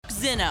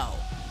Zinno,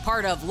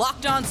 part of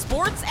Locked On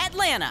Sports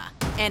Atlanta,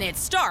 and it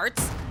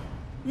starts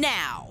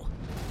now.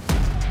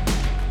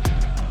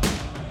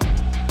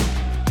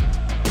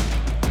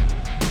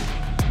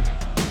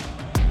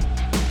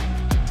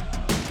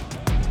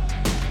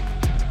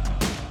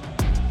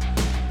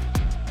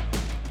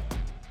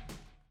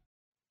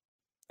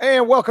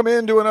 And welcome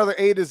into another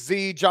A to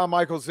Z. John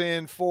Michaels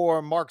in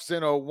for Mark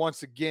Zinno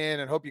once again,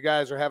 and hope you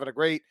guys are having a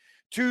great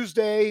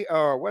Tuesday,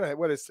 or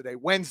what is today?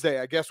 Wednesday,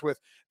 I guess. With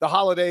the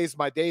holidays,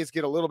 my days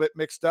get a little bit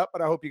mixed up,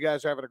 but I hope you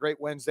guys are having a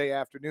great Wednesday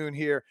afternoon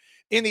here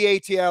in the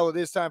ATL. It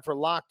is time for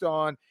Locked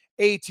On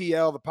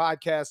ATL, the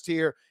podcast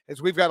here,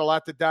 as we've got a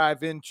lot to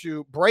dive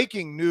into.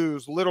 Breaking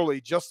news literally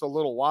just a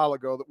little while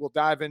ago that we'll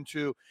dive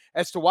into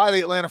as to why the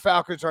Atlanta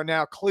Falcons are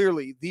now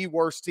clearly the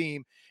worst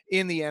team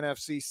in the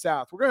NFC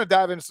South. We're going to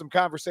dive into some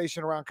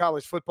conversation around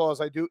college football,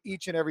 as I do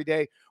each and every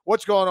day.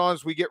 What's going on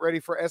as we get ready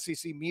for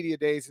SEC Media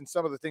Days and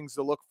some of the things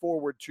to look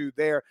forward to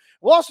there.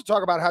 We'll also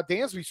talk about how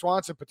Dansby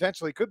Swanson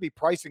potentially could be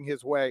pricing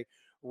his way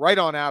right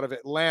on out of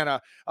Atlanta.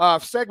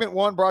 Segment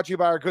one brought to you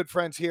by our good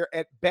friends here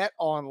at Bet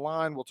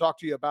Online. We'll talk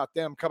to you about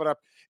them coming up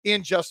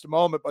in just a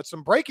moment. But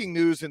some breaking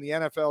news in the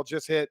NFL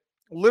just hit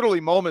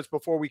literally moments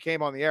before we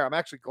came on the air. I'm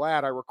actually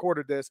glad I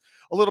recorded this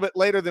a little bit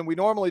later than we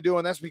normally do,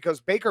 and that's because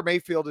Baker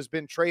Mayfield has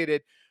been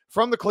traded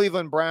from the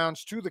Cleveland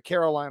Browns to the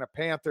Carolina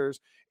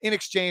Panthers in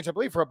exchange, I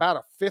believe, for about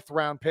a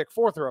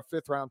fourth or a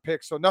fifth round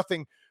pick, so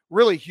nothing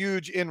really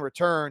huge in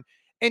return.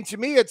 And to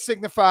me, it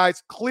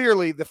signifies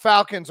clearly the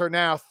Falcons are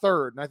now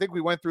third, and I think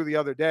we went through the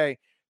other day.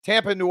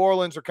 Tampa and New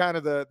Orleans are kind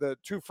of the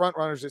two front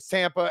runners. It's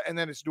Tampa, and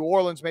then it's New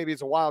Orleans, maybe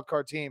it's a wild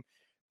card team.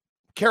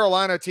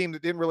 Carolina, team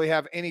that didn't really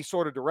have any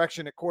sort of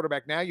direction at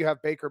quarterback. Now you have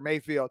Baker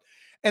Mayfield.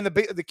 And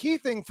the key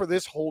thing for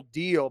this whole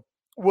deal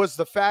was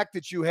the fact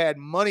that you had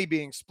money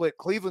being split.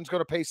 Cleveland's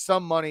going to pay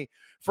some money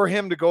for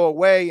him to go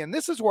away. And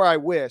this is where I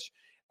wish,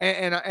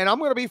 and I'm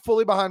going to be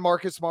fully behind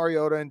Marcus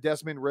Mariota and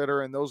Desmond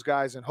Ridder and those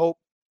guys, and hope,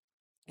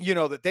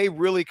 that they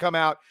really come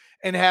out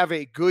and have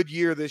a good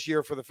year this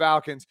year for the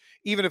Falcons,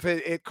 even if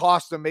it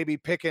costs them maybe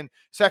picking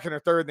second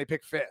or third and they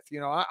pick fifth.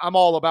 I'm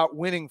all about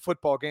winning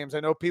football games. I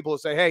know people will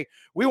say, hey,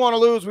 we want to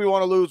lose, we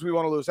want to lose, we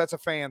want to lose. That's a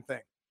fan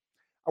thing.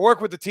 I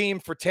worked with the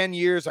team for 10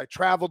 years. I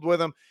traveled with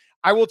them.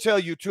 I will tell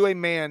you, to a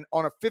man,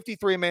 on a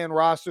 53-man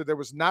roster, there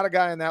was not a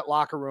guy in that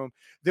locker room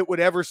that would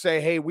ever say,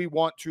 hey, we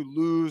want to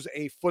lose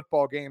a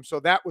football game.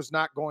 So that was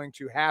not going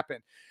to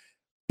happen.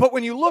 But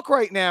when you look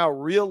right now,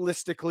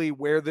 realistically,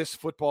 where this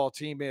football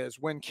team is,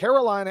 when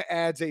Carolina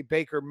adds a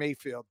Baker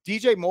Mayfield,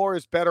 DJ Moore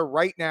is better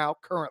right now,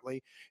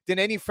 currently, than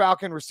any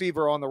Falcon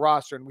receiver on the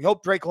roster. And we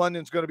hope Drake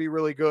London's going to be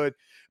really good,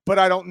 but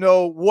I don't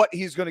know what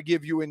he's going to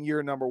give you in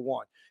year number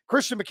one.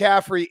 Christian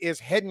McCaffrey is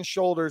head and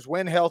shoulders,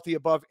 when healthy,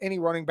 above any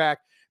running back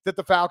that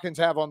the Falcons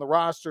have on the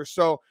roster.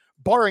 So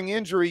barring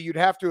injury, you'd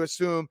have to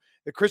assume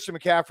that Christian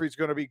McCaffrey is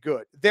going to be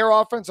good. Their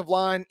offensive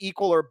line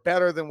equal or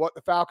better than what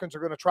the Falcons are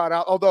going to trot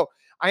out. Although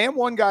I am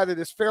one guy that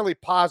is fairly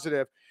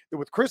positive that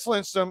with Chris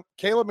Lindstrom,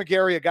 Caleb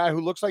McGarry, a guy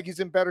who looks like he's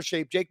in better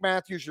shape, Jake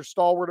Matthews, your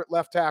stalwart at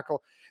left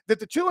tackle, that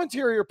the two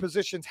interior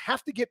positions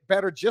have to get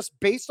better just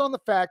based on the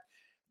fact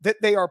that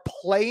they are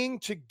playing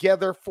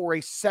together for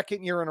a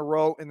second year in a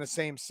row in the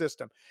same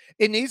system.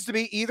 It needs to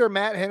be either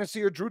Matt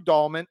Hennessy or Drew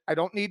Dahlman. I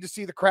don't need to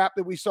see the crap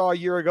that we saw a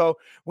year ago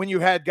when you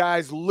had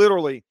guys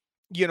literally,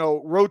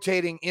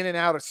 rotating in and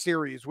out of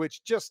series,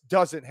 which just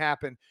doesn't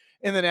happen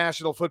in the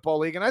National Football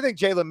League. And I think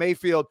Jalen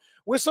Mayfield,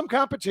 with some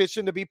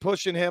competition to be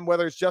pushing him,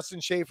 whether it's Justin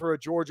Schaefer or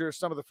Georgia or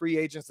some of the free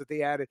agents that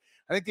they added,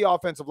 I think the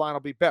offensive line will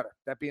be better.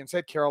 That being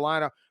said,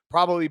 Carolina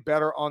probably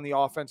better on the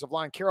offensive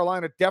line.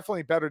 Carolina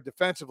definitely better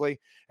defensively.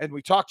 And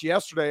we talked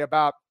yesterday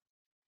about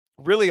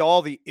really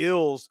all the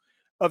ills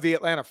of the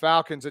Atlanta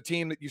Falcons, a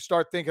team that you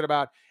start thinking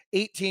about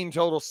 18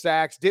 total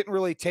sacks, didn't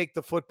really take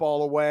the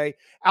football away.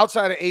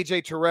 Outside of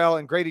A.J. Terrell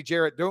and Grady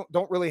Jarrett,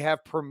 don't really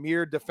have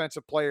premier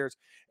defensive players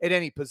at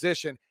any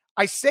position.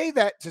 I say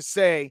that to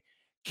say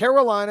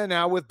Carolina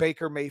now with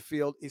Baker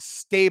Mayfield is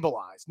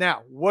stabilized.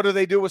 Now, what do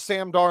they do with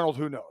Sam Darnold?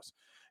 Who knows?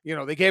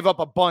 They gave up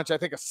a bunch, I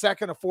think a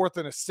second, a fourth,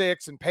 and a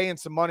sixth, and paying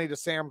some money to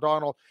Sam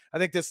Darnold. I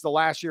think this is the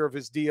last year of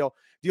his deal.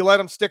 Do you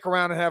let him stick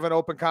around and have an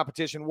open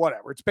competition?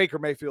 Whatever. It's Baker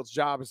Mayfield's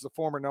job as the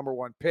former number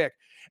one pick.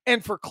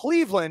 And for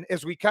Cleveland,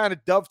 as we kind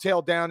of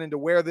dovetail down into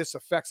where this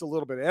affects a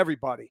little bit of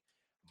everybody,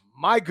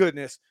 my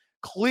goodness,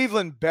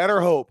 Cleveland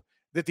better hope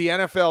that the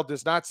NFL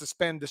does not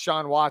suspend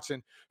Deshaun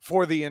Watson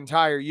for the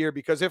entire year,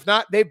 because if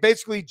not, they've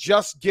basically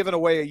just given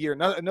away a year.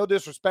 No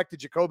disrespect to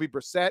Jacoby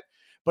Brissett,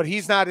 but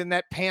he's not in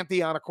that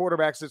pantheon of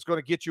quarterbacks that's going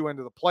to get you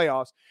into the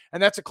playoffs.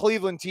 And that's a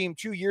Cleveland team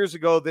 2 years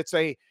ago that's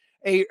a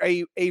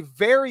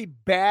very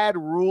bad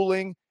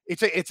ruling.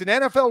 It's an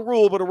NFL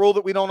rule, but a rule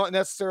that we don't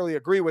necessarily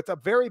agree with. A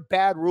very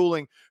bad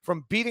ruling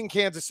from beating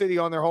Kansas City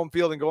on their home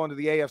field and going to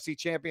the AFC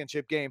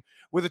Championship game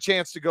with a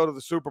chance to go to the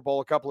Super Bowl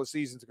a couple of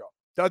seasons ago.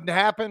 Doesn't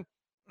happen.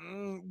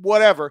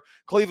 Whatever.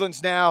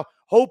 Cleveland's now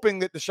hoping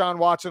that Deshaun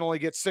Watson only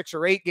gets 6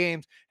 or 8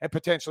 games and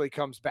potentially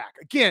comes back.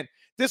 Again,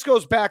 this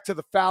goes back to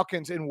the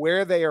Falcons and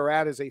where they are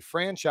at as a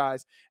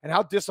franchise and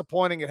how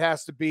disappointing it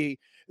has to be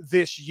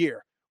this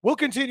year. We'll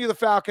continue the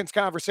Falcons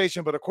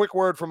conversation, but a quick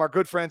word from our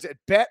good friends at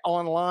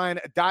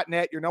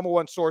betonline.net, your number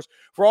one source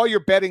for all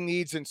your betting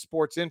needs and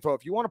sports info.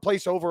 If you want to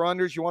place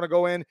over-unders, you want to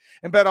go in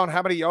and bet on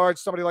how many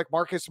yards somebody like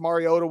Marcus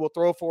Mariota will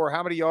throw for,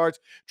 how many yards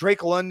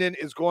Drake London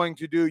is going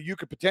to do, you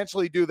could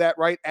potentially do that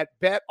right at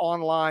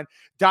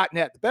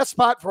betonline.net. The best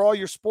spot for all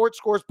your sports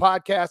scores,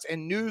 podcasts,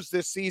 and news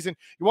this season.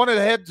 You want to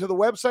head to the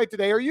website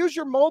today or use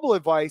your mobile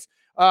device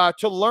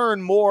to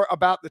learn more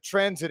about the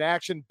trends in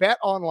action. Bet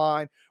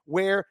online,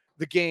 where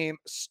the game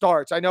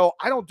starts. I know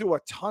I don't do a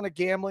ton of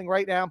gambling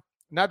right now,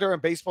 not during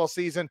baseball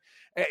season.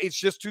 It's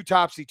just too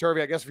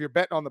topsy-turvy. I guess if you're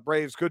betting on the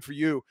Braves, good for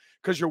you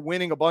because you're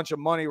winning a bunch of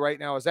money right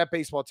now as that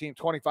baseball team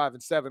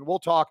 25-7. We'll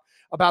talk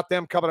about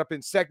them coming up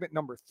in segment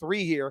number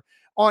 3 here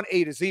on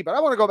A to Z. But I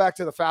want to go back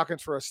to the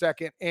Falcons for a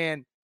second,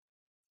 and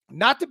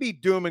not to be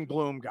doom and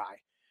gloom guy.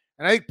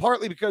 And I think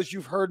partly because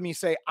you've heard me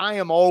say I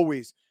am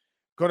always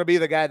going to be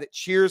the guy that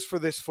cheers for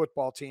this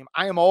football team.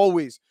 I am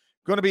always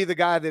going to be the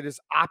guy that is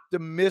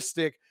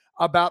optimistic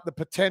about the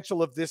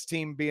potential of this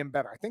team being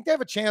better. I think they have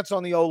a chance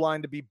on the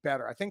O-line to be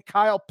better. I think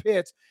Kyle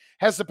Pitts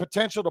has the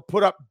potential to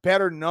put up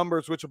better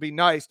numbers, which will be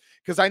nice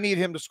because I need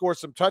him to score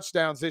some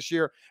touchdowns this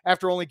year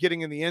after only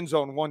getting in the end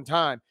zone one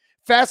time.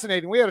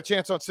 Fascinating. We had a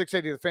chance on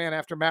 680 The Fan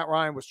after Matt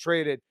Ryan was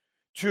traded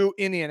to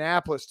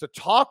Indianapolis to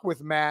talk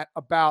with Matt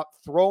about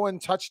throwing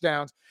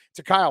touchdowns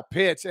to Kyle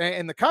Pitts.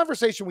 And the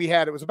conversation we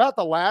had, it was about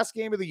the last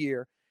game of the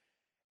year.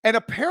 And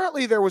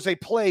apparently there was a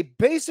play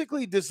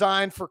basically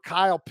designed for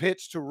Kyle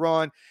Pitts to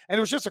run. And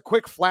it was just a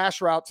quick flash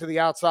route to the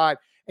outside.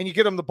 And you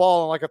get him the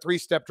ball on like a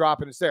 3-step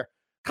drop and it's there.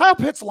 Kyle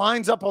Pitts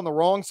lines up on the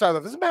wrong side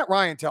of this. This is Matt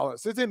Ryan telling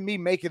us. This isn't me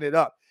making it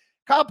up.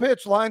 Kyle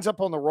Pitts lines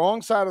up on the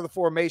wrong side of the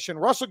formation.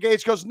 Russell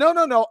Gage goes,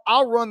 no,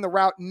 I'll run the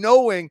route,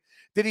 knowing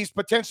that he's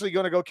potentially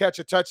going to go catch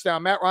a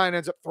touchdown. Matt Ryan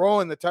ends up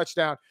throwing the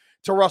touchdown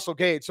to Russell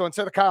Gage. So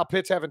instead of Kyle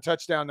Pitts having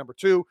touchdown number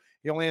 2,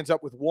 he only ends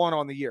up with 1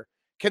 on the year.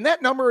 Can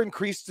that number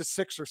increase to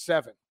 6 or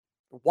 7?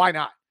 Why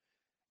not?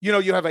 You know,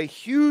 you have a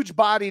huge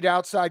bodied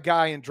outside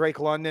guy in Drake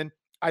London.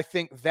 I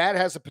think that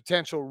has a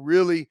potential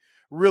really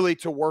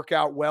to work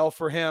out well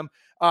for him.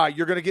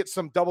 You're going to get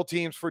some double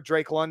teams for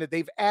Drake London.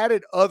 They've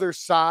added other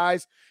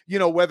size, you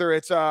know, whether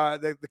it's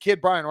the kid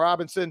Brian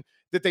Robinson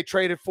that they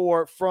traded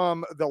for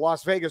from the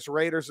Las Vegas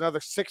Raiders, another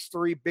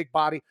 6'3", big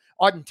body.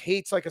 Auden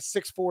Tate's like a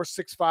 6'4",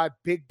 6'5",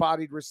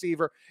 big-bodied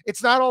receiver.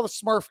 It's not all the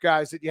Smurf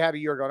guys that you had a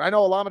year ago. And I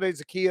know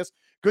Olamide Zaccheaus,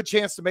 good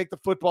chance to make the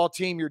football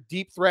team. Your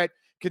deep threat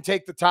can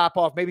take the top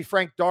off. Maybe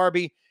Frank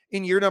Darby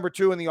in year number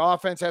 2 in the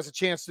offense has a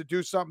chance to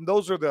do something.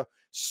 Those are the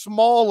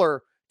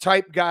smaller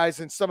type guys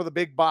and some of the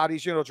big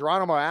bodies. You know,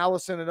 Geronimo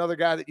Allison, another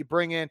guy that you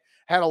bring in,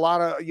 had a lot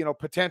of, you know,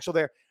 potential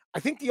there. I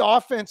think the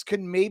offense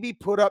can maybe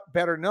put up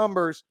better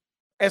numbers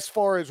as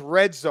far as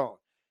red zone.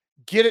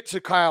 Get it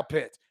to Kyle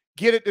Pitts.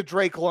 Get it to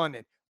Drake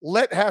London.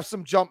 Have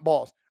some jump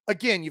balls.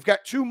 Again, you've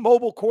got 2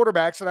 mobile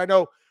quarterbacks, and I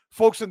know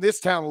folks in this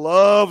town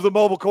love the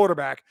mobile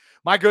quarterback.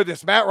 My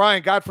goodness, Matt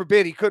Ryan, God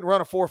forbid, he couldn't run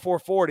a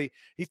 4.40.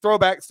 He'd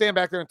stand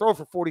back there and throw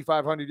for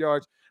 4,500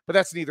 yards, but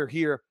that's neither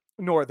here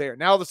nor there.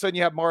 Now all of a sudden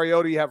you have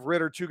Mariota, you have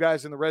Ritter, 2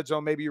 guys in the red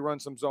zone. Maybe you run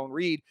some zone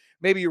read.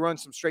 Maybe you run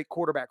some straight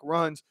quarterback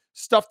runs,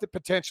 stuff that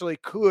potentially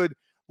could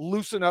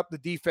loosen up the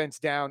defense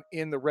down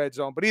in the red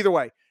zone. But either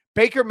way,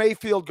 Baker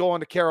Mayfield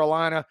going to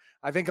Carolina.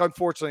 I think,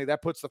 unfortunately,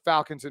 that puts the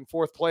Falcons in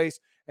 4th place.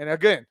 And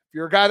again, if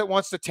you're a guy that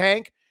wants to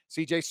tank,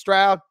 C.J.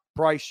 Stroud,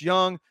 Bryce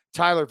Young,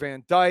 Tyler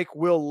Van Dyke,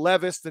 Will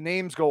Levis, the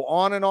names go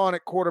on and on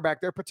at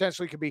quarterback. There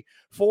potentially could be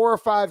 4 or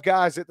 5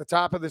 guys at the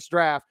top of this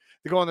draft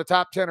to go in the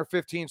top 10 or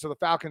 15, so the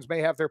Falcons may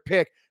have their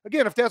pick.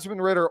 Again, if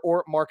Desmond Ritter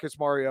or Marcus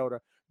Mariota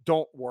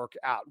don't work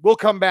out. We'll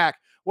come back.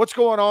 What's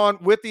going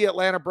on with the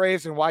Atlanta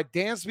Braves and why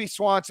Dansby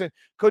Swanson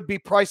could be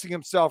pricing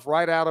himself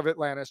right out of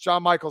Atlanta. It's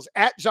John Michaels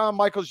at John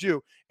Michaels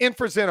U in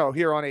for Zinno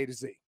here on A to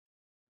Z.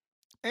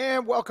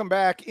 And welcome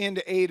back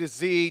into A to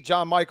Z.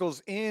 John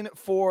Michaels in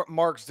for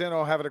Mark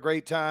Zinno. Having a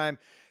great time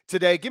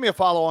today. Give me a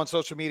follow on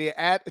social media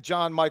at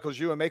John Michaels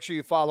U, and make sure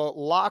you follow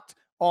Locked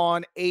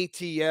On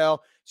ATL,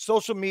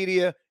 social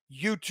media,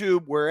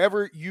 YouTube,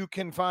 wherever you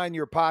can find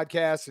your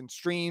podcasts and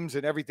streams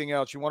and everything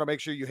else. You want to make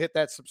sure you hit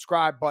that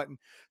subscribe button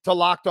to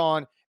Locked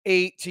On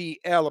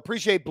ATL.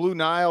 Appreciate Blue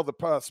Nile,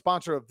 the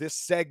sponsor of this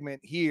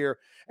segment here,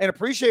 and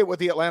appreciate what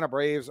the Atlanta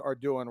Braves are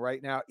doing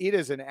right now. It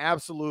is an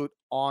absolute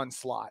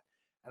onslaught.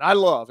 And I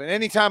love, and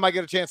anytime I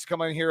get a chance to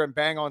come in here and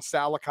bang on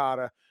Sal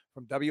Licata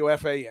from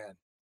WFAN,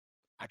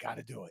 I got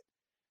to do it.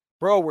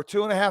 Bro, we're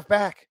 2.5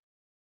 back.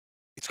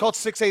 It's called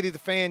 680 The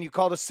Fan. You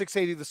called us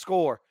 680 The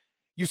Score.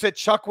 You said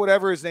Chuck,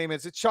 whatever his name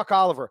is. It's Chuck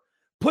Oliver.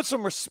 Put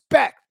some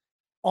respect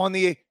on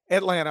the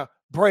Atlanta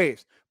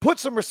Braves. Put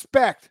some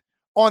respect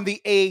on the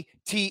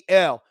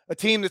ATL, a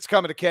team that's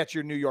coming to catch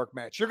your New York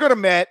Mets. You're going to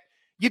Met.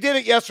 You did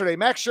it yesterday.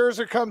 Max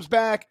Scherzer comes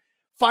back,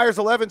 fires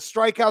 11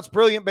 strikeouts,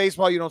 brilliant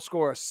baseball. You don't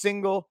score a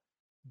single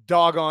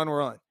doggone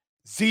run.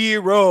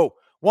 0.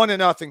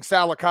 1-0.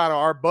 Sal Licata,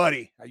 our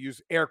buddy. I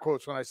use air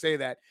quotes when I say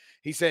that.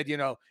 He said,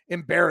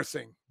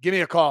 embarrassing. Give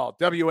me a call.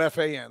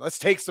 WFAN. Let's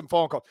take some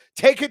phone calls.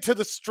 Take it to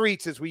the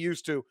streets as we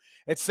used to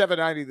at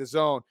 790 The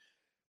Zone.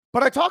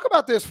 But I talk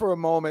about this for a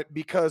moment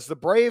because the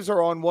Braves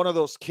are on one of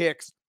those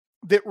kicks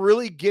that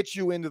really gets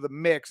you into the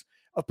mix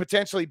of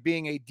potentially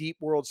being a deep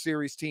World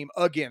Series team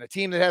again, a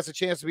team that has a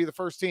chance to be the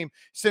first team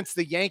since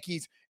the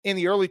Yankees in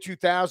the early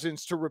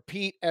 2000s to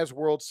repeat as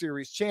World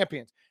Series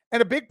champions.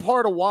 And a big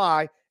part of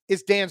why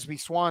is Dansby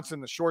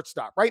Swanson, the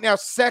shortstop. Right now,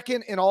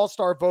 second in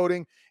all-star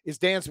voting is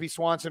Dansby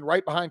Swanson,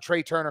 right behind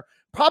Trey Turner.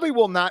 Probably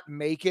will not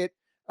make it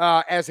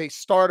as a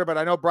starter, but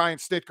I know Brian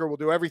Snitker will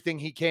do everything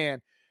he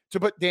can to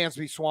put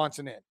Dansby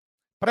Swanson in.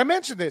 But I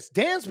mentioned this,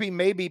 Dansby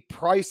may be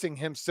pricing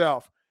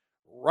himself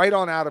right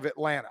on out of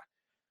Atlanta.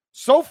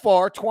 So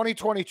far,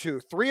 2022,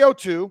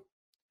 302,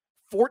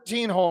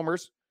 14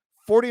 homers,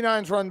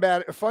 49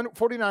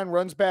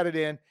 runs batted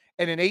in,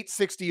 and an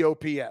 860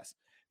 OPS.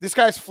 This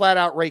guy's flat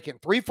out raking.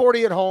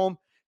 340 at home,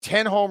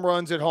 10 home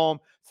runs at home,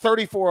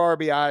 34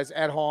 RBIs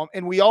at home.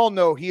 And we all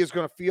know he is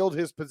going to field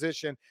his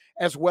position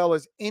as well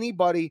as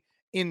anybody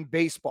in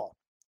baseball.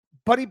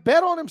 But he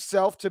bet on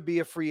himself to be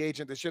a free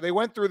agent this year. They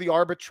went through the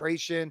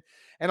arbitration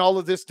and all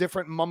of this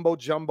different mumbo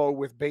jumbo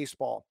with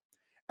baseball.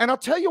 And I'll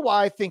tell you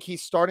why I think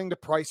he's starting to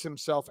price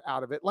himself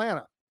out of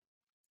Atlanta.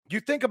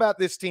 You think about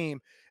this team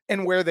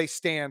and where they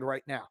stand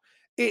right now.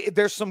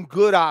 There's some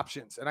good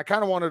options, and I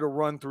kind of wanted to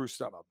run through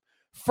some of them.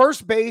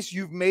 First base,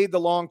 you've made the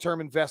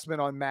long-term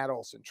investment on Matt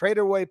Olson. Traded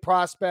away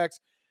prospects,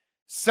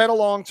 set a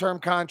long-term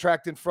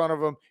contract in front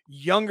of him.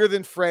 Younger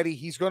than Freddie.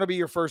 He's going to be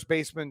your first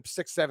baseman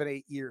 6, 7,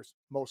 8 years,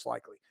 most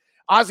likely.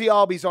 Ozzie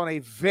Albies on a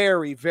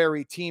very,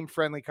 very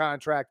team-friendly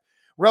contract.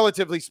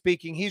 Relatively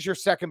speaking, he's your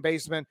second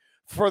baseman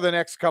for the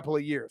next couple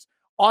of years.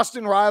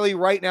 Austin Riley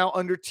right now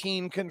under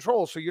team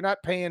control, so you're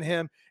not paying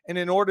him an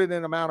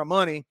inordinate amount of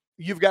money.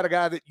 You've got a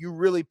guy that you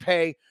really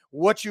pay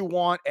what you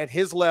want at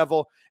his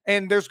level,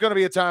 and there's going to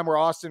be a time where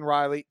Austin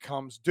Riley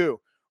comes due.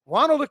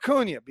 Ronald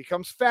Acuna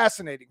becomes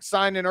fascinating.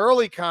 Signed an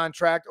early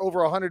contract over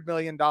 $100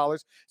 million.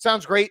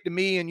 Sounds great to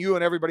me and you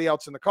and everybody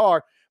else in the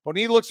car. But when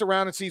he looks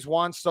around and sees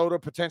Juan Soto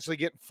potentially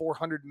getting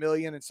 $400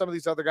 million and some of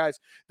these other guys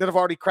that have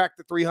already cracked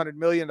the $300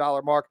 million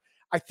mark,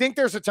 I think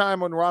there's a time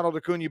when Ronald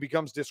Acuna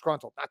becomes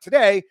disgruntled. Not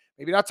today,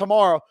 maybe not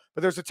tomorrow,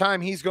 but there's a time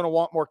he's going to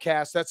want more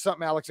cash. That's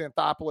something Alex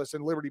Anthopoulos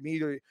and Liberty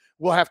Media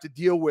will have to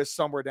deal with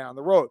somewhere down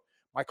the road.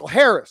 Michael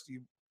Harris,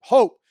 you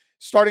hope,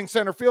 starting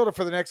center fielder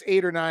for the next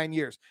 8 or 9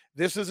 years.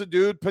 This is a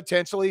dude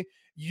potentially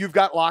you've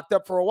got locked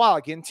up for a while.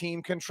 Again,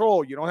 team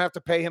control. You don't have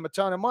to pay him a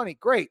ton of money.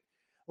 Great.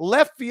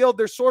 Left field,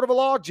 there's sort of a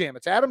logjam.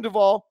 It's Adam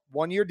Duvall,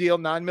 1-year deal,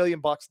 $9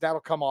 million. That'll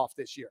come off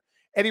this year.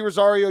 Eddie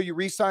Rosario, you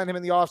re-sign him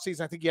in the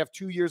offseason. I think you have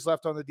 2 years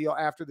left on the deal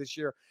after this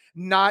year.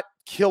 Not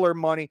killer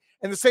money.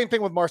 And the same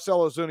thing with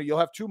Marcell Ozuna. You'll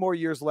have 2 more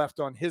years left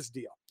on his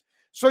deal.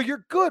 So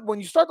you're good. When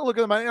you start to look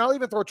at them, and I'll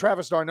even throw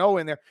Travis d'Arnaud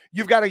in there,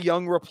 you've got a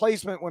young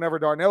replacement whenever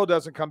d'Arnaud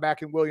doesn't come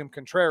back in William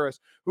Contreras,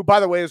 who, by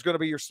the way, is going to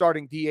be your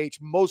starting DH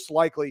most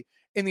likely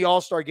in the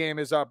All-Star game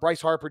as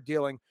Bryce Harper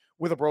dealing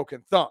with a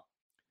broken thumb.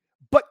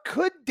 But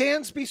could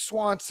Dansby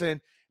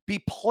Swanson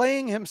be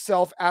playing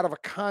himself out of a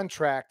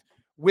contract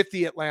with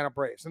the Atlanta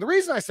Braves? And the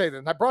reason I say that,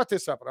 and I brought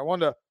this up, and I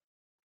wanted to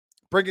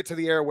bring it to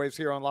the airwaves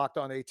here on Locked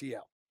On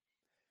ATL.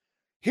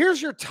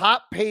 Here's your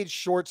top paid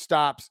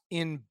shortstops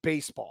in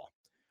baseball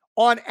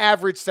on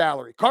average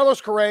salary.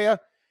 Carlos Correa,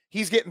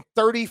 he's getting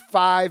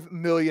 $35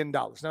 million.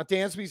 Now,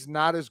 Dansby's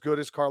not as good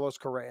as Carlos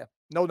Correa.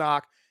 No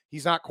knock.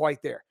 He's not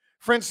quite there.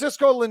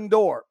 Francisco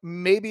Lindor,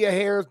 maybe a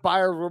hair's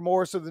buyer's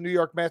remorse of the New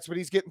York Mets, but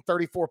he's getting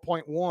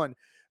 $34.1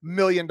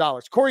 million.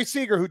 Corey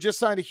Seager, who just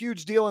signed a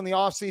huge deal in the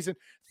offseason,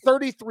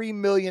 $33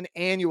 million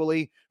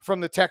annually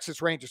from the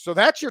Texas Rangers. So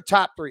that's your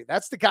top 3.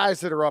 That's the guys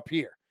that are up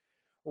here.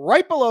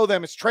 Right below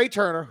them is Trey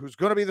Turner, who's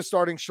going to be the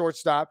starting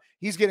shortstop.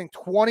 He's getting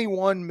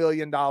 $21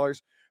 million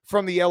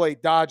from the LA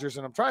Dodgers.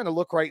 And I'm trying to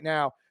look right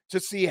now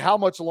to see how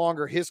much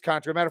longer his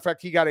contract. Matter of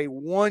fact, he got a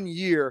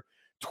 1-year,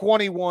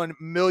 $21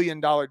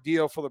 million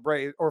deal for the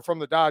Braves or from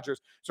the Dodgers.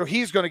 So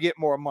he's going to get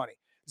more money.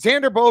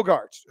 Xander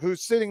Bogaerts,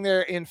 who's sitting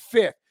there in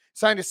 5th,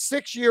 signed a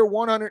 6-year,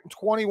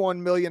 $121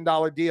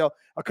 million deal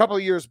a couple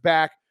of years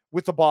back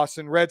with the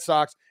Boston Red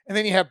Sox. And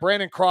then you have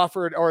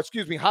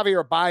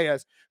Javier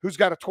Baez, who's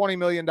got a $20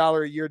 million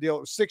a year deal.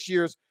 It was 6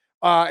 years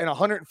and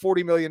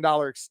 $140 million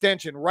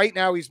extension. Right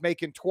now he's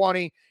making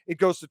 20. It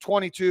goes to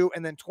 22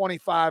 and then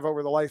 25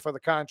 over the life of the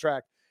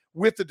contract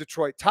with the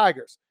Detroit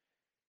Tigers.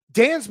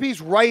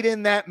 Dansby's right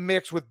in that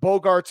mix with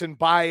Bogaerts and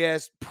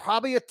Baez,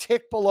 probably a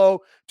tick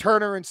below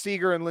Turner and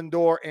Seager and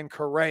Lindor and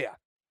Correa.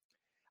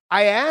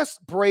 I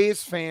asked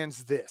Braves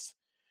fans this.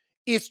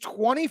 Is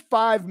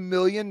 $25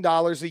 million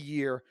a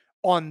year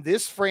on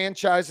this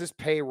franchise's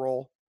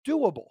payroll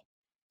doable?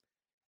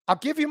 I'll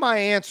give you my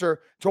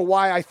answer to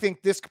why I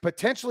think this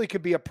potentially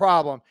could be a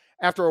problem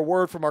after a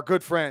word from our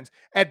good friends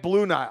at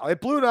Blue Nile.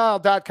 At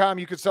BlueNile.com,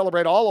 you can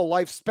celebrate all of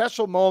life's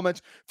special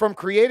moments, from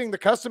creating the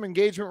custom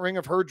engagement ring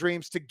of her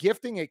dreams to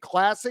gifting a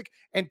classic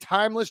and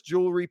timeless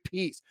jewelry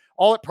piece,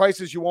 all at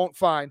prices you won't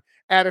find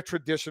at a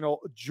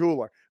traditional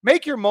jeweler.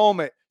 Make your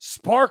moment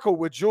sparkle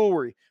with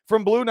jewelry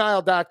from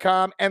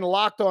BlueNile.com, and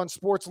Locked On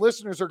Sports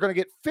listeners are going to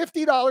get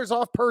 $50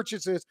 off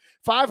purchases,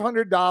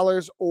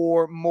 $500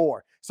 or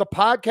more. It's a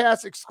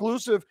podcast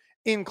exclusive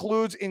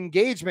includes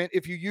engagement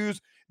if you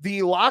use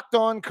the Locked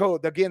On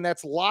code. Again,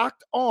 that's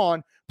Locked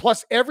On.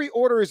 Plus, every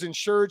order is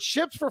insured,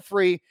 ships for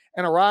free,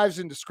 and arrives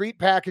in discreet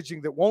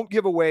packaging that won't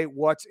give away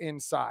what's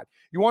inside.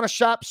 You want to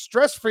shop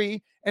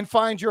stress-free and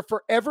find your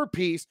forever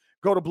peace?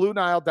 Go to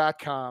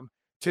BlueNile.com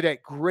today.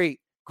 Great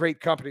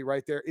company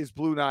right there is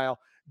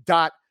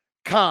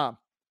BlueNile.com.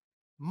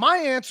 My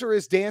answer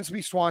is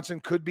Dansby Swanson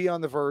could be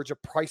on the verge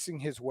of pricing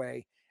his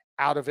way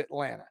out of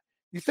Atlanta.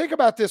 You think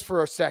about this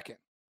for a second,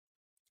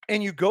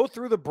 and you go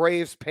through the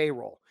Braves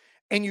payroll,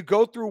 and you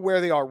go through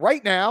where they are.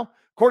 Right now,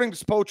 according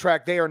to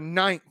Spotrac, they are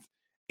 9th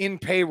in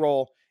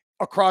payroll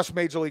across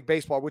Major League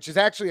Baseball, which is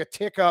actually a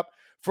tick up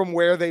from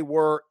where they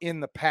were in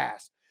the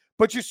past.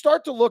 But you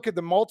start to look at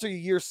the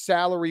multi-year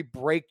salary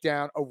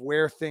breakdown of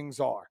where things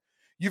are.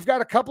 You've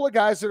got a couple of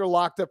guys that are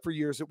locked up for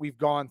years that we've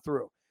gone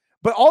through.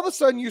 But all of a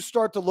sudden, you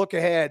start to look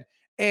ahead,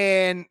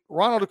 and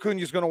Ronald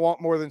Acuna is going to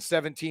want more than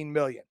 $17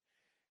 million.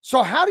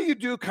 So how do you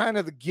do kind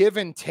of the give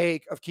and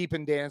take of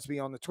keeping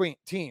Dansby on the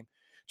team?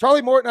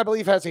 Charlie Morton, I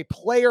believe, has a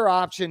player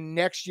option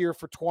next year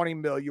for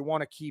 $20 million. You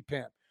want to keep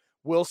him.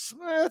 Will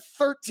Smith,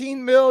 $13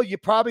 million. You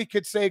probably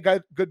could say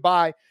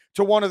goodbye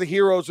to one of the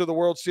heroes of the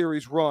World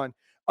Series run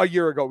a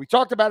year ago. We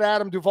talked about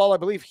Adam Duvall. I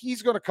believe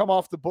he's going to come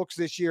off the books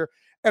this year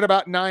at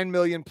about $9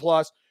 million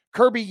plus.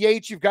 Kirby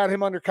Yates, you've got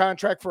him under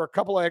contract for a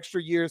couple of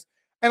extra years.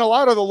 And a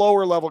lot of the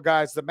lower level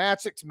guys, the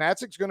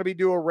Matzik's going to be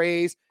due a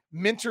raise.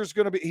 Minter's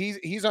going to be,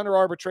 he's under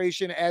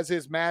arbitration, as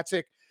is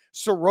Matzik.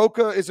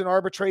 Soroka is an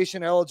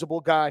arbitration eligible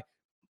guy.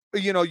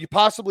 You know, you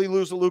possibly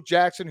lose a Luke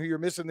Jackson, who you're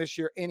missing this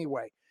year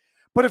anyway.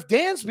 But if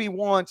Dansby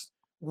wants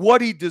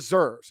what he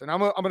deserves, and I'm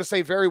going to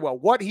say very well,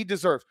 what he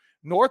deserves,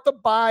 north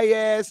of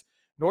Baez,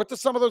 north of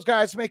some of those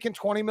guys making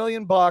 $20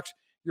 million bucks,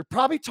 you're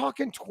probably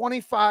talking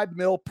 $25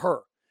 million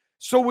per.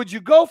 So would you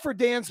go for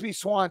Dansby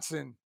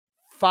Swanson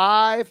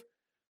 5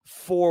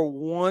 for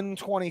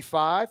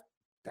 $125?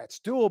 That's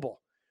doable.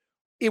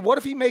 What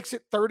if he makes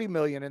it $30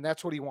 million and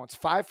that's what he wants?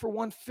 5 for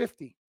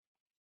 $150.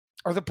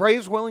 Are the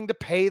Braves willing to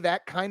pay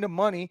that kind of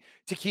money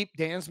to keep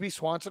Dansby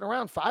Swanson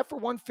around? 5 for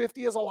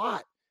 $150 is a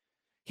lot.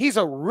 He's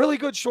a really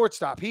good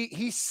shortstop.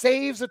 He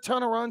saves a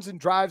ton of runs and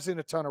drives in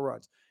a ton of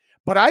runs.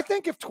 But I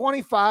think if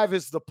 25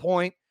 is the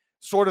point,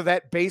 sort of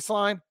that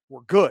baseline,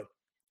 we're good.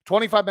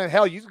 25 men,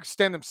 hell, you can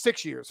extend him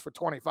 6 years for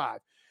 25.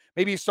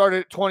 Maybe he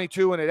started at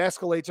 22 and it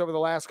escalates over the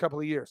last couple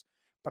of years.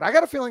 But I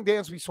got a feeling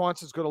Dansby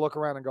Swanson's going to look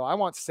around and go, I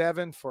want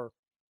 7 for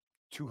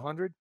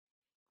 200,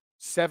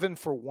 7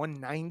 for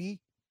 190.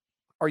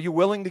 Are you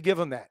willing to give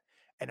him that?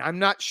 And I'm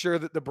not sure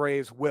that the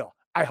Braves will.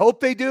 I hope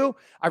they do.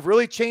 I've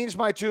really changed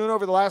my tune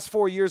over the last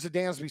 4 years of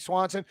Dansby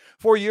Swanson.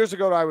 4 years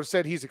ago, I would have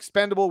said he's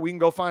expendable. We can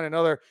go find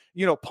another,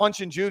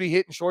 Punch and Judy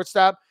hitting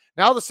shortstop.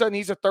 Now, all of a sudden,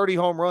 he's a 30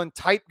 home run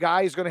type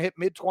guy. He's going to hit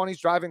mid-20s,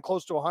 driving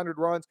close to 100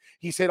 runs.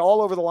 He's hit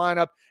all over the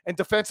lineup. And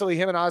defensively,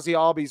 him and Ozzie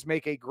Albies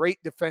make a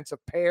great defensive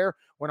pair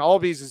when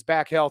Albies is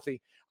back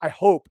healthy. I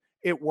hope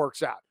it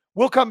works out.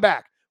 We'll come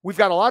back. We've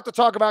got a lot to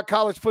talk about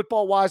college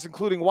football-wise,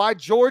 including why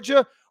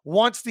Georgia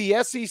wants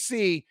the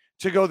SEC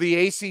to go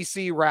the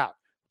ACC route.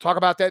 Talk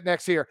about that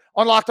next here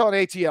on Locked On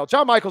ATL.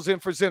 John Michaels in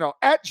for Zinno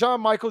at John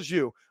Michaels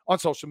U on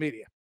social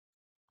media.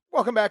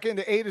 Welcome back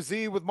into A to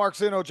Z with Mark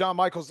Zinno. John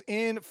Michaels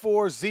in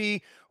for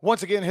Z.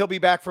 Once again, he'll be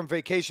back from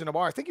vacation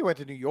tomorrow. I think he went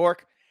to New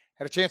York,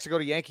 had a chance to go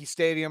to Yankee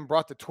Stadium,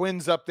 brought the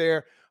twins up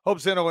there. Hope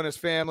Zinno and his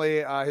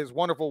family, his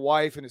wonderful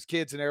wife and his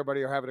kids and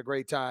everybody are having a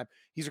great time.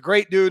 He's a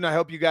great dude, and I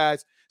hope you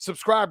guys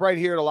subscribe right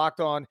here to Locked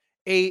On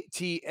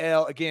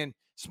ATL. Again,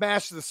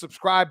 smash the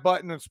subscribe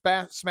button and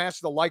smash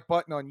the like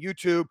button on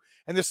YouTube.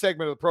 And this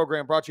segment of the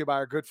program brought to you by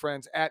our good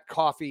friends at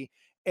Coffee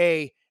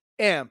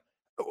AM.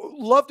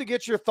 Love to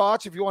get your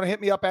thoughts. If you want to hit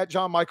me up at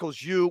John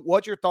Michaels U,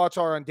 what your thoughts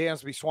are on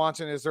Dansby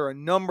Swanson. Is there a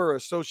number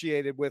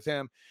associated with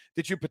him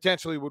that you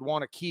potentially would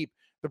want to keep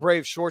the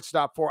Braves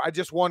shortstop for? I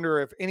just wonder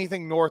if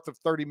anything north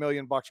of $30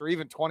 million or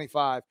even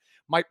 25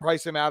 might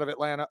price him out of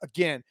Atlanta.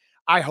 Again,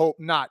 I hope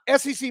not.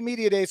 SEC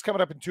Media Day is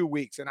coming up in 2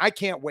 weeks, and I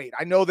can't wait.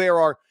 I know there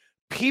are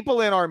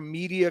people in our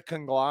media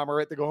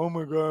conglomerate that go, oh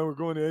my God, we're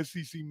going to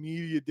SEC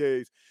Media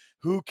Days.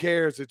 Who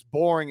cares? It's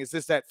boring. Is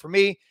this that? For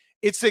me,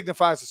 it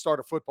signifies the start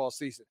of football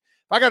season.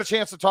 If I got a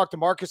chance to talk to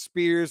Marcus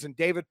Spears and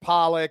David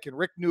Pollack and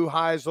Rick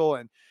Neuheisel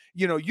and,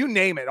 you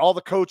name it, all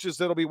the coaches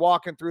that'll be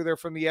walking through there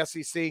from the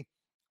SEC,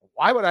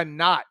 why would I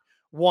not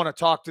want to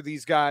talk to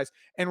these guys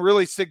and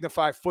really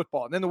signify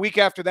football? And then the week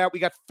after that, we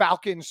got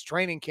Falcons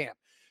training camp.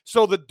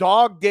 So the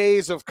dog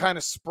days of kind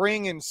of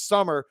spring and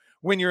summer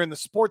when you're in the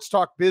sports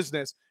talk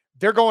business,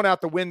 they're going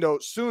out the window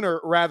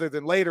sooner rather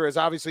than later, as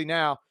obviously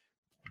now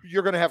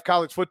you're going to have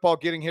college football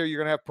getting here. You're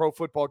going to have pro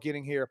football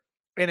getting here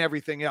and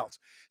everything else.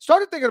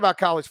 Started thinking about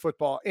college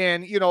football.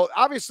 And,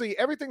 obviously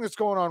everything that's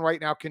going on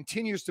right now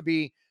continues to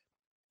be,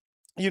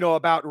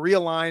 about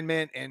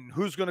realignment and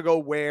who's going to go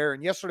where.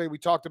 And yesterday we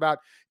talked about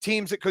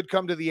teams that could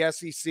come to the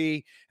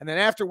SEC. And then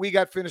after we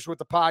got finished with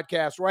the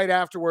podcast, right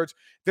afterwards,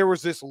 there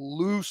was this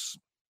loose,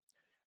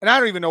 and I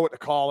don't even know what to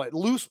call it,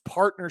 loose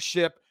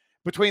partnership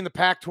between the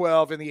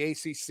Pac-12 and the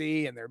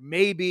ACC. And there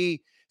may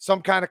be some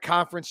kind of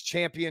conference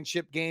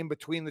championship game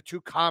between the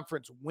two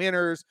conference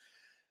winners.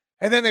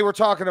 And then they were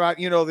talking about,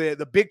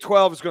 the Big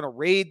 12 is going to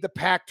raid the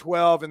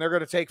Pac-12, and they're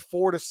going to take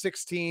 4 to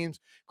 6 teams,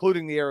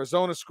 including the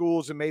Arizona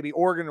schools, and maybe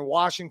Oregon and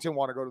Washington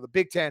want to go to the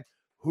Big 10.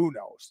 Who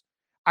knows?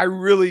 I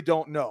really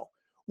don't know.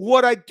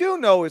 What I do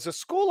know is a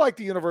school like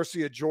the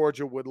University of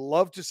Georgia would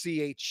love to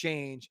see a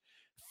change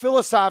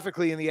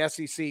philosophically in the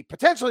SEC,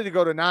 potentially to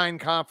go to 9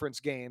 conference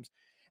games,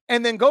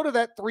 and then go to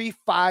that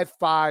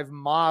 3-5-5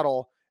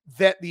 model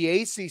that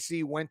the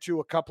ACC went to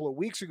a couple of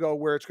weeks ago,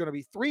 where it's going to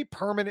be 3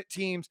 permanent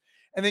teams,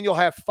 and then you'll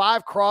have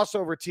 5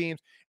 crossover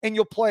teams, and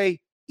you'll play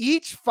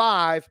each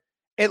 5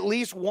 at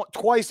least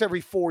twice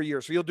every 4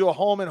 years. So you'll do a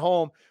home and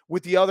home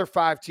with the other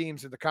 5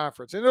 teams in the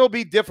conference. And it'll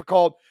be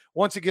difficult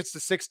once it gets to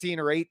 16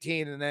 or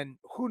 18, and then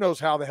who knows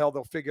how the hell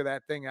they'll figure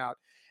that thing out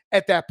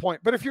at that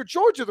point. But if you're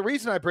Georgia, the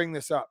reason I bring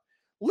this up,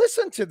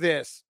 listen to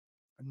this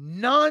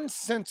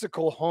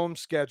nonsensical home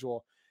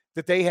schedule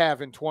that they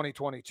have in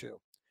 2022.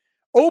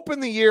 Open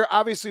the year,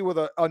 obviously, with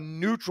a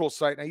neutral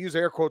site, and I use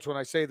air quotes when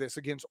I say this,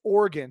 against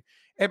Oregon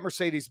at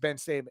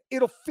Mercedes-Benz Stadium.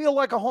 It'll feel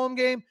like a home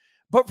game,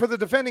 but for the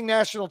defending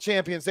national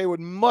champions, they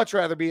would much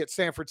rather be at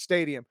Sanford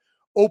Stadium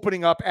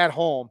opening up at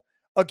home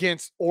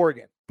against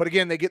Oregon. But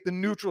again, they get the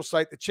neutral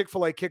site, the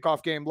Chick-fil-A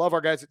kickoff game. Love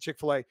our guys at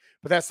Chick-fil-A,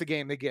 but that's the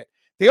game they get.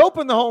 They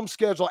open the home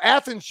schedule,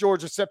 Athens,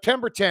 Georgia,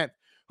 September 10th.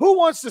 Who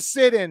wants to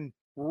sit in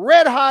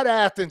red-hot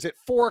Athens at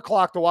 4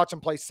 o'clock to watch them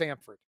play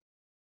Sanford?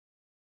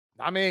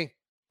 Not me.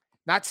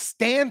 Not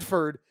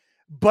Stanford,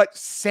 but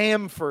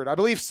Samford. I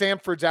believe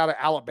Samford's out of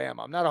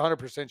Alabama. I'm not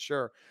 100%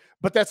 sure,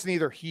 but that's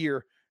neither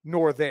here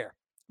nor there.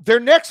 Their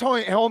next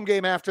home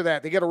game after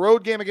that, they get a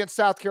road game against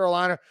South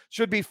Carolina.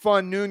 Should be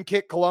fun. Noon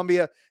kick,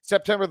 Columbia,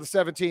 September the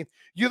 17th.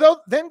 You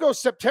then go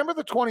September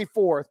the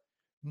 24th,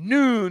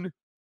 noon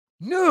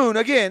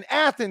again,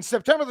 Athens,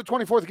 September the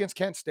 24th against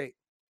Kent State.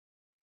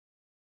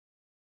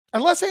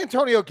 Unless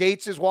Antonio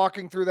Gates is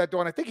walking through that door,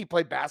 and I think he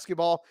played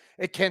basketball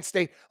at Kent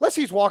State, unless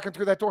he's walking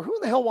through that door, who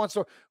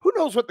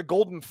knows what the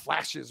Golden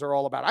Flashes are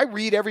all about? I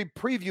read every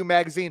preview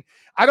magazine.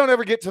 I don't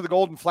ever get to the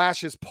Golden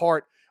Flashes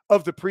part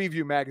of the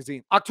preview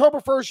magazine. October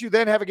 1st, you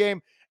then have a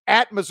game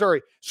at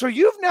Missouri. So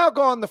you've now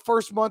gone the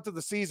first month of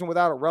the season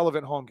without a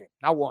relevant home game.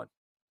 Not one.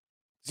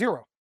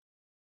 0.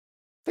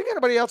 Think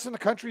anybody else in the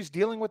country is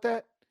dealing with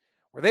that?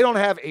 Where they don't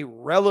have a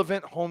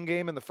relevant home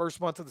game in the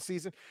first month of the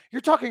season? You're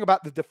talking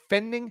about the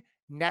defending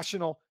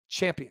national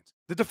champions.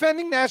 The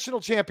defending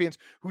national champions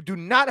who do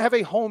not have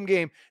a home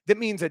game that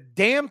means a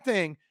damn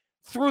thing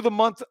through the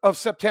month of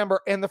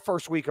September and the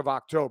first week of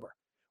October.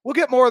 We'll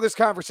get more of this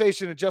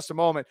conversation in just a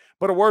moment,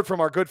 but a word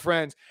from our good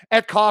friends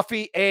at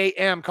Coffee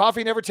AM.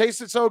 Coffee never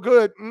tasted so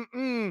good.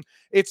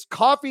 It's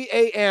Coffee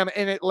AM,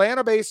 an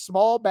Atlanta-based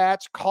small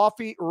batch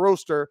coffee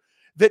roaster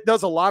that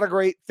does a lot of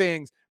great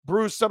things.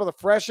 Brews some of the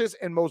freshest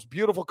and most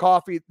beautiful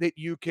coffee that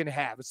you can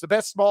have. It's the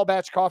best small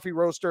batch coffee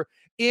roaster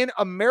in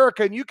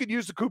America, and you can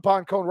use the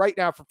coupon code right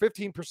now for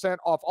 15%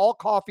 off all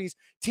coffees,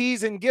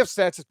 teas, and gift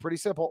sets. It's pretty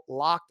simple.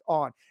 Locked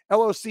On.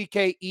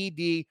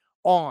 LOCKED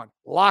on.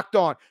 Locked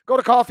On. Go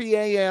to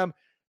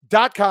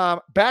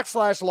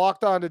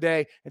coffeeam.com/locked on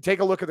today and take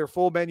a look at their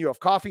full menu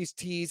of coffees,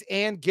 teas,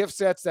 and gift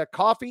sets at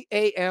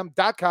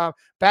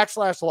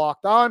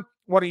coffeeam.com/locked on.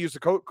 Want to use the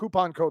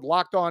coupon code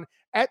Locked On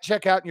at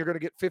checkout, and you're going to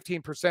get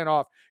 15%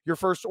 off your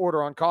first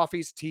order on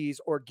coffees,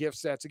 teas, or gift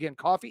sets. Again,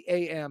 Coffee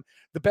AM,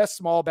 the best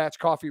small batch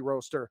coffee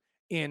roaster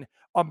in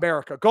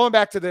America. Going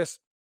back to this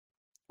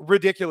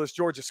ridiculous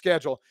Georgia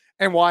schedule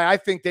and why I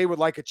think they would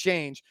like a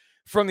change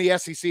from the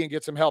SEC and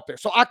get some help there.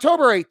 So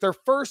October 8th, their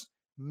first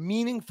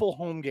meaningful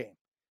home game,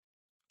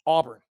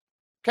 Auburn.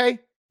 Okay?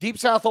 Deep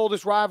South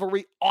oldest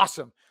rivalry.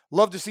 Awesome.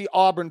 Love to see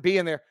Auburn be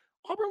in there.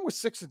 Auburn was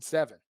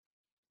 6-7.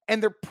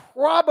 And they're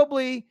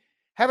probably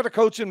having a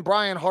coach in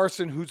Brian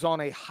Harsin who's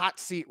on a hot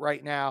seat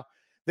right now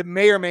that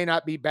may or may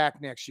not be back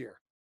next year.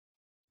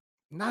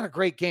 Not a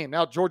great game.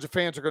 Now, Georgia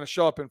fans are going to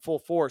show up in full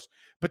force,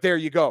 but there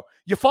you go.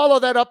 You follow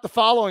that up the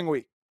following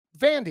week.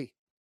 Vandy.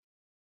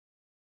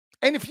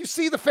 And if you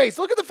see the face,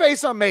 look at the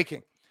face I'm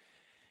making.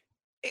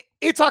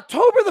 It's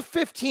October the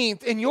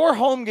 15th, and your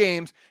home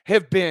games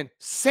have been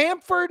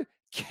Samford,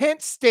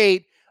 Kent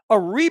State, a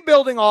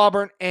rebuilding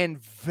Auburn, and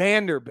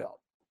Vanderbilt.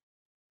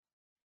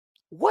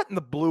 What in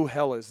the blue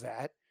hell is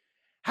that?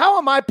 How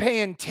am I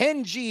paying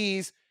 10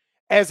 G's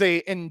as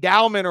a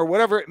endowment or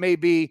whatever it may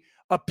be,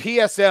 a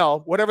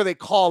PSL, whatever they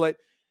call it,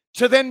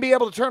 to then be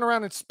able to turn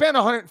around and spend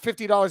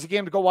 $150 a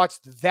game to go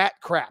watch that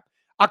crap?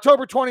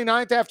 October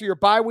 29th, after your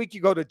bye week, you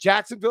go to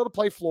Jacksonville to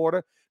play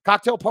Florida.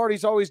 Cocktail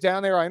party's always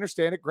down there. I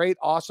understand it. Great,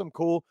 awesome,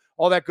 cool,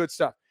 all that good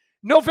stuff.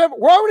 November,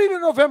 we're already to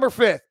November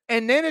 5th,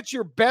 and then it's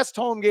your best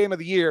home game of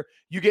the year.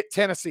 You get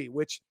Tennessee,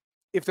 which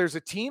if there's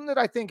a team that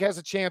I think has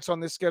a chance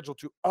on this schedule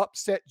to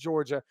upset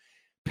Georgia,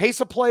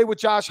 pace of play with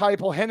Josh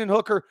Heupel, Hendon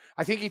Hooker,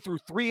 I think he threw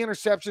 3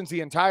 interceptions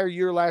the entire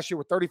year last year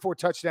with 34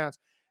 touchdowns.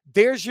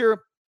 There's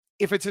your,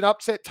 if it's an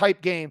upset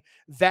type game,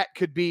 that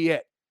could be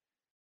it.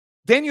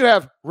 Then you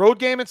have road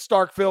game at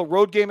Starkville,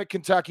 road game at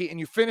Kentucky, and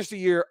you finish the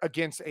year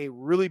against a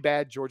really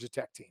bad Georgia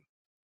Tech team.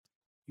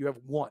 You have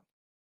one.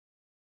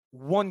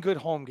 one good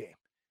home game.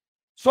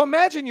 So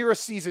imagine you're a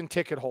season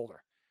ticket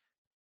holder.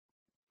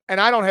 And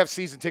I don't have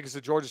season tickets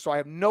to Georgia, so I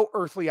have no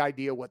earthly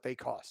idea what they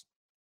cost.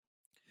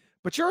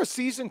 But you're a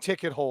season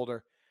ticket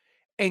holder,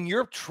 and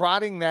you're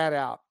trotting that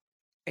out,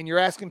 and you're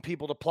asking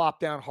people to plop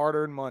down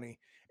hard-earned money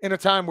in a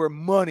time where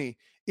money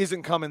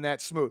isn't coming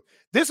that smooth.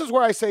 This is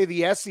where I say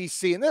the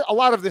SEC, and a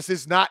lot of this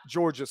is not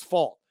Georgia's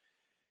fault.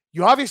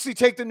 You obviously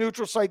take the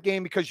neutral site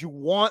game because you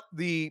want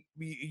the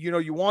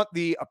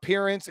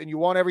appearance and you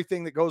want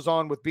everything that goes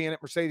on with being at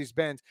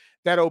Mercedes-Benz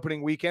that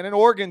opening weekend. And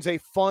Oregon's a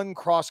fun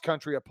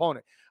cross-country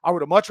opponent. I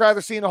would have much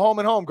rather seen a home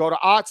and home, go to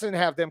Autzen,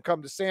 have them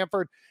come to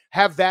Sanford,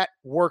 have that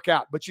work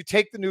out. But you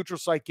take the neutral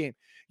site game.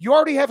 You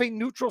already have a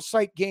neutral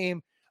site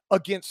game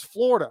against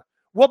Florida.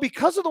 Well,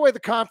 because of the way the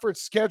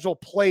conference schedule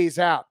plays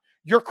out,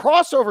 your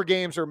crossover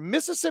games are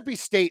Mississippi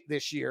State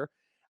this year.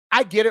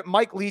 I get it.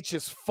 Mike Leach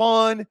is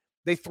fun.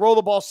 They throw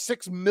the ball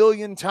 6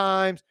 million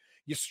times.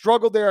 You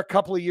struggled there a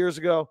couple of years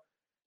ago,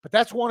 but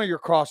that's one of your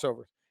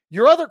crossovers.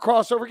 Your other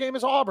crossover game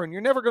is Auburn.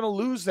 You're never going to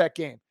lose that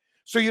game.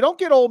 So you don't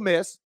get Ole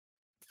Miss.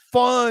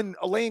 Fun,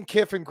 Lane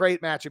Kiffin,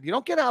 great matchup. You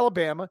don't get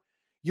Alabama.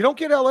 You don't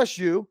get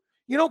LSU.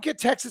 You don't get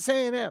Texas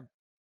A&M.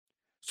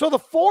 So the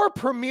 4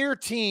 premier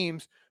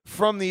teams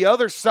from the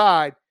other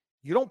side,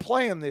 you don't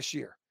play them this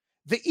year.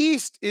 The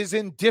East is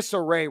in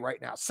disarray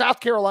right now. South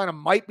Carolina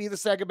might be the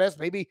second best.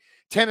 Maybe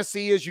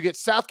Tennessee is. You get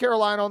South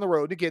Carolina on the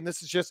road. Again,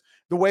 this is just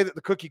the way that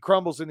the cookie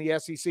crumbles in the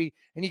SEC,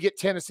 and you get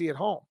Tennessee at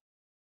home.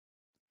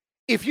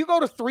 If you go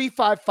to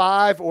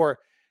 3-5-5 or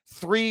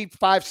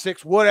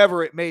 3-5-6,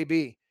 whatever it may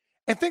be,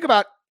 and think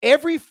about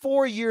every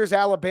 4 years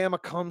Alabama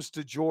comes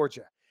to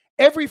Georgia.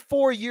 Every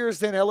 4 years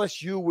then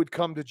LSU would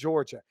come to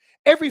Georgia.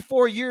 Every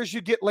 4 years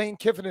you get Lane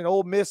Kiffin and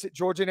Ole Miss at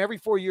Georgia, and every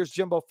 4 years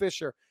Jimbo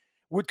Fisher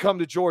would come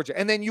to Georgia.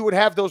 And then you would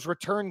have those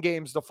return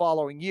games the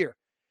following year.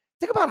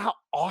 Think about how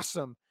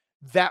awesome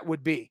that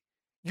would be.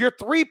 Your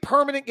 3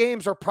 permanent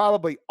games are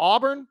probably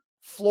Auburn,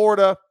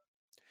 Florida,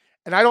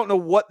 and I don't know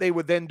what they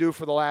would then do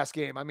for the last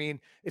game. I mean,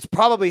 it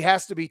probably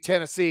has to be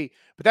Tennessee,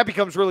 but that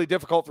becomes really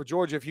difficult for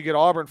Georgia if you get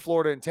Auburn,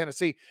 Florida, and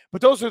Tennessee. But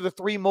those are the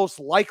 3 most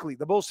likely,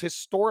 the most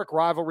historic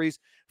rivalries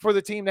for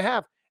the team to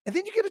have. And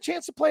then you get a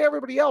chance to play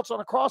everybody else on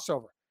a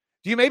crossover.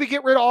 Do you maybe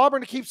get rid of Auburn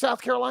to keep South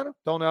Carolina?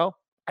 Don't know.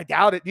 I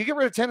doubt it. Do you get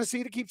rid of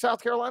Tennessee to keep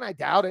South Carolina? I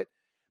doubt it.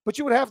 But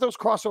you would have those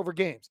crossover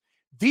games.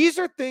 These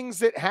are things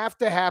that have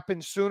to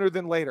happen sooner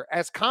than later.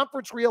 As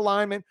conference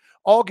realignment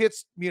all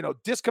gets,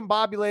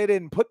 discombobulated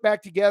and put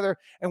back together,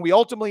 and we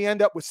ultimately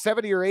end up with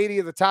 70 or 80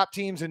 of the top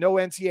teams and no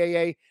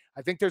NCAA,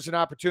 I think there's an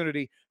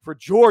opportunity for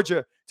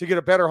Georgia to get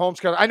a better home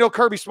schedule. I know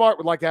Kirby Smart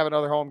would like to have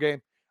another home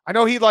game. I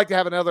know he'd like to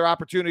have another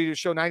opportunity to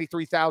show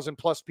 93,000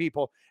 plus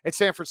people at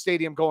Sanford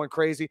Stadium going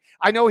crazy.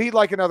 I know he'd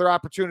like another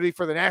opportunity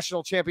for the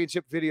national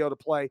championship video to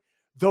play.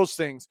 Those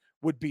things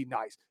would be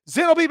nice.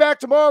 Zinno will be back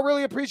tomorrow.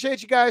 Really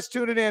appreciate you guys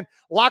tuning in.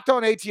 Locked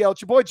on ATL.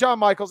 It's your boy, John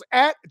Michaels,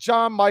 at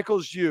John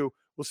Michaels U.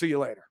 We'll see you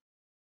later.